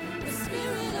 The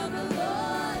Spirit of the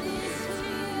Lord is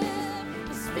here.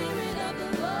 The Spirit of the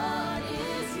Lord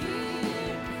is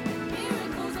here.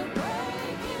 Miracles are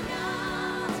breaking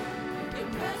out. Your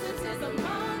presence is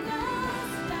among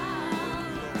us now.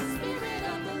 The Spirit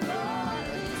of the Lord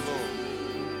is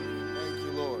here. Thank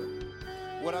you, Lord.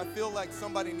 What I feel like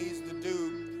somebody needs to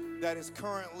do that is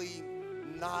currently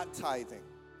not tithing,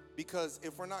 because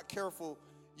if we're not careful,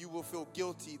 you will feel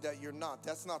guilty that you're not.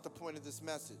 That's not the point of this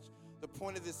message. The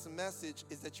point of this message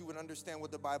is that you would understand what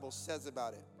the Bible says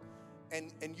about it.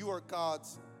 And you are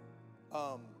God's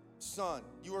son.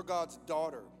 You are God's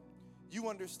daughter. You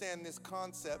understand this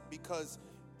concept because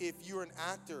if you're an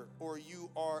actor or you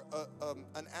are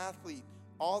an athlete,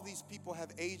 all these people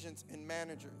have agents and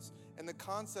managers. And the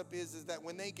concept is that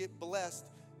when they get blessed,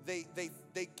 they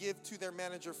give to their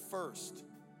manager first.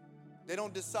 They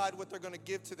don't decide what they're going to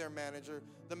give to their manager.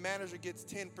 The manager gets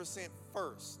 10%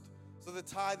 first. So the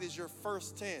tithe is your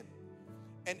first 10.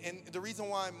 And the reason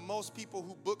why most people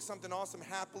who book something awesome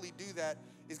happily do that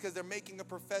is because they're making a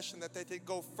profession that they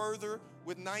go further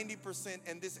with 90%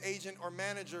 and this agent or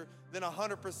manager than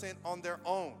 100% on their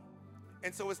own.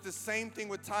 And so it's the same thing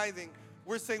with tithing.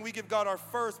 We're saying we give God our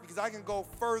first because I can go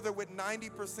further with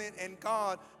 90% in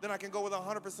God than I can go with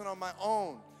 100% on my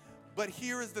own. But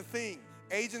here is the thing.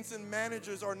 Agents and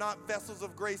managers are not vessels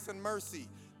of grace and mercy.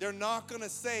 They're not going to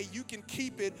say, you can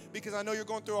keep it because I know you're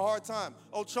going through a hard time.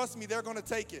 Oh, trust me, they're going to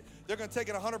take it. They're going to take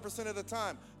it 100% of the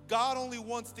time. God only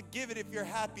wants to give it if you're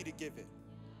happy to give it.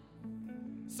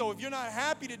 So if you're not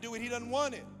happy to do it, he doesn't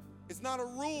want it. It's not a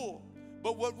rule.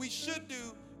 But what we should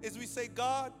do is we say,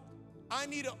 God, I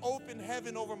need an open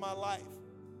heaven over my life.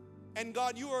 And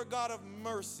God, you are a God of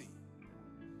mercy.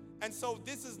 And so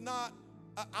this is not,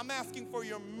 I'm asking for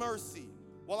your mercy.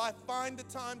 While I find the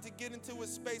time to get into a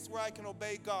space where I can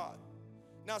obey God.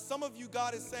 Now, some of you,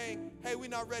 God is saying, hey, we're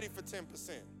not ready for 10%.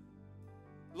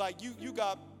 Like you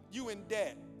in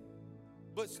debt.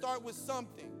 But start with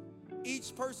something.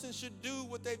 Each person should do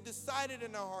what they've decided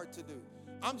in their heart to do.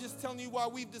 I'm just telling you why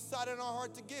we've decided in our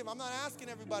heart to give. I'm not asking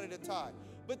everybody to tithe.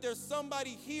 But there's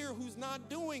somebody here who's not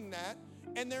doing that,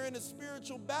 and they're in a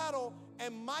spiritual battle,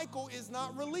 and Michael is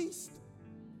not released.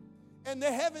 And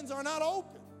the heavens are not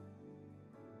open.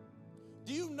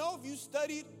 Do you know if you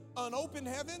studied an open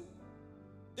heaven,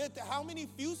 that how many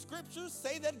few scriptures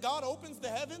say that God opens the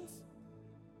heavens?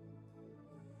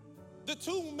 The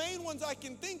two main ones I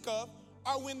can think of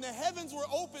are when the heavens were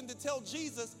open to tell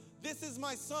Jesus, this is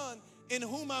my son in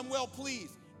whom I'm well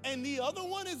pleased. And the other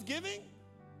one is giving.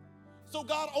 So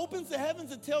God opens the heavens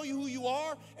to tell you who you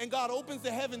are, and God opens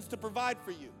the heavens to provide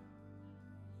for you.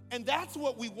 And that's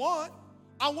what we want.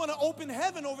 I want to open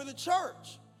heaven over the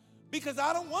church. Because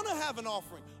I don't want to have an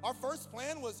offering. Our first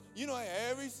plan was,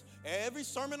 every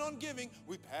sermon on giving,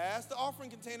 we passed the offering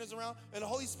containers around, and the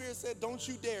Holy Spirit said, don't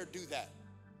you dare do that.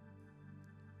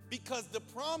 Because the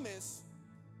promise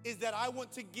is that I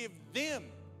want to give them.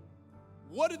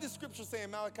 What did the scripture say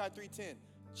in Malachi 3:10?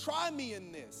 Try me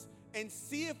in this and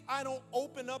see if I don't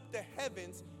open up the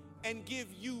heavens and give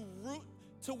you room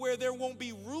to where there won't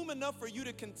be room enough for you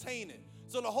to contain it.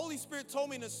 So the Holy Spirit told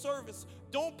me in the service,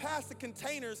 don't pass the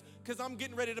containers because I'm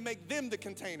getting ready to make them the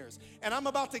containers. And I'm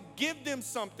about to give them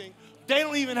something. They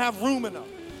don't even have room enough.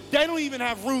 They don't even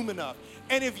have room enough.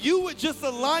 And if you would just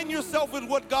align yourself with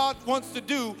what God wants to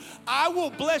do, I will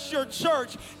bless your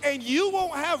church, and you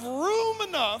won't have room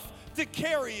enough to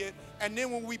carry it. And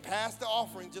then when we pass the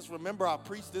offering, just remember I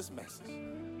preached this message.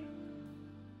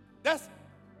 That's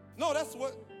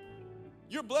what,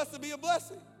 you're blessed to be a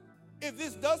blessing. If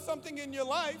this does something in your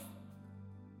life,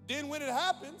 then when it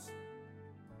happens,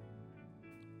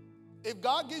 if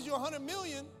God gives you 100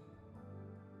 million,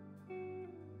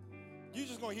 you're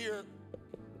just going to hear,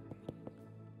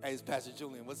 hey, it's Pastor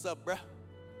Julian. What's up, bro?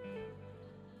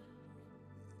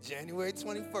 January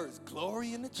 21st,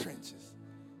 glory in the trenches.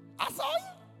 I saw you.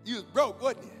 You was broke,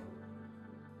 wasn't you?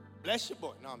 Bless your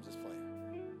boy. No, I'm just playing.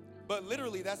 But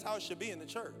literally, that's how it should be in the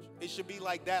church. It should be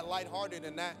like that, lighthearted,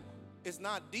 and that it's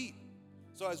not deep.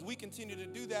 So as we continue to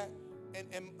do that,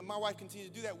 and my wife continues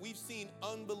to do that, we've seen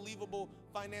unbelievable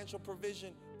financial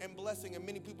provision and blessing, and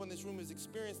many people in this room has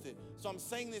experienced it. So I'm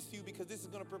saying this to you because this is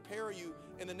going to prepare you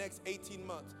in the next 18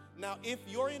 months. Now, if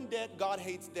you're in debt, God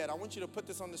hates debt. I want you to put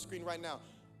this on the screen right now.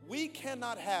 We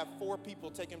cannot have 4 people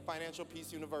taking Financial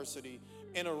Peace University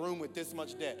in a room with this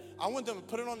much debt. I want them to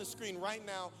put it on the screen right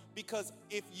now, because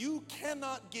if you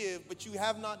cannot give, but you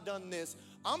have not done this,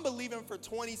 I'm believing for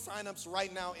 20 signups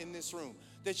right now in this room,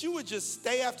 that you would just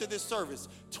stay after this service.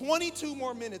 22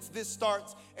 more minutes, this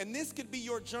starts, and this could be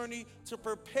your journey to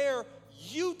prepare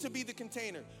you to be the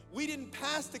container. We didn't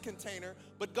pass the container,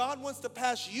 but God wants to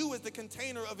pass you as the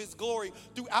container of his glory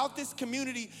throughout this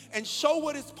community and show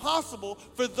what is possible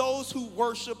for those who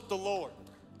worship the Lord.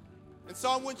 And so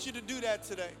I want you to do that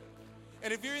today.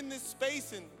 And if you're in this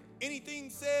space and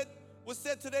anything was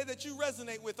said today that you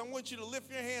resonate with, I want you to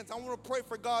lift your hands. I want to pray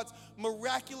for God's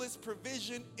miraculous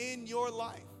provision in your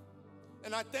life.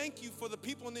 And I thank you for the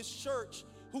people in this church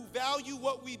who value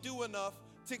what we do enough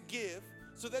to give,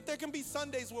 so that there can be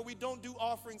Sundays where we don't do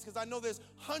offerings, because I know there's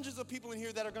hundreds of people in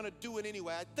here that are going to do it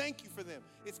anyway. I thank you for them.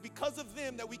 It's because of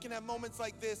them that we can have moments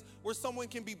like this where someone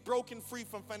can be broken free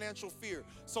from financial fear.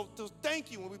 So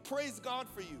thank you, and we praise God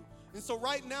for you. And so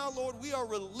right now, Lord, we are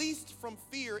released from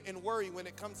fear and worry when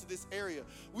it comes to this area.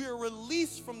 We are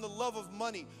released from the love of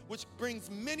money, which brings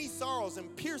many sorrows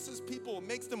and pierces people and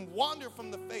makes them wander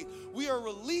from the faith. We are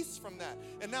released from that.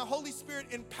 And now, Holy Spirit,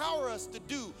 empower us to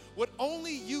do what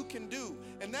only you can do.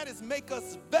 And that is make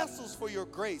us vessels for your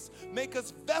grace. Make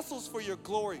us vessels for your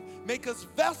glory. Make us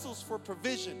vessels for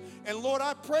provision. And Lord,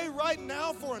 I pray right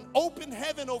now for an open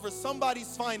heaven over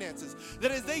somebody's finances,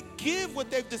 that as they give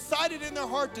what they've decided in their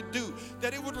heart to do,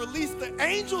 that it would release the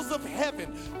angels of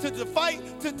heaven to fight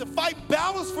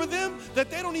battles for them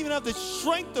that they don't even have the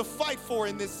strength to fight for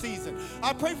in this season.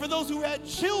 I pray for those who had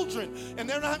children and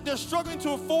they're struggling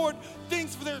to afford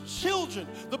things for their children.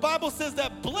 The Bible says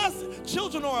that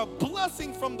children are a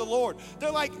blessing from the Lord.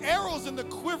 They're like arrows in the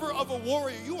quiver of a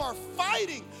warrior. You are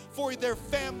fighting for their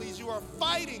families. You are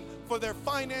fighting for their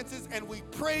finances, and we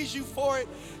praise you for it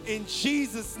in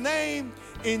Jesus' name.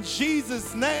 In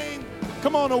Jesus' name.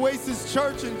 Come on, Oasis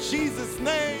Church, in Jesus'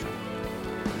 name.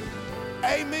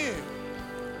 Amen.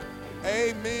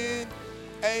 Amen.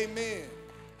 Amen.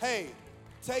 Hey,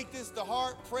 take this to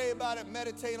heart, pray about it,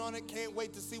 meditate on it. Can't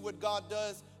wait to see what God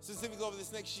does specifically over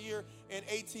this next year and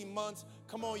 18 months.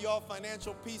 Come on, y'all.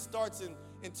 Financial peace starts in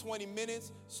 20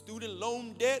 minutes. Student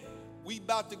loan debt, we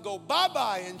about to go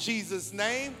bye-bye in Jesus'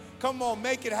 name. Come on,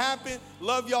 make it happen.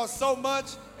 Love y'all so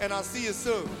much, and I'll see you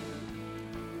soon.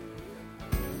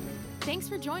 Thanks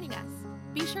for joining us.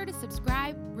 Be sure to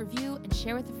subscribe, review, and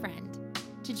share with a friend.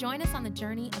 To join us on the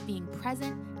journey of being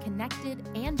present, connected,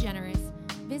 and generous,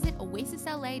 visit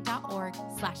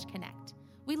oasisla.org/connect.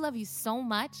 We love you so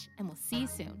much, and we'll see you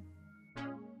soon.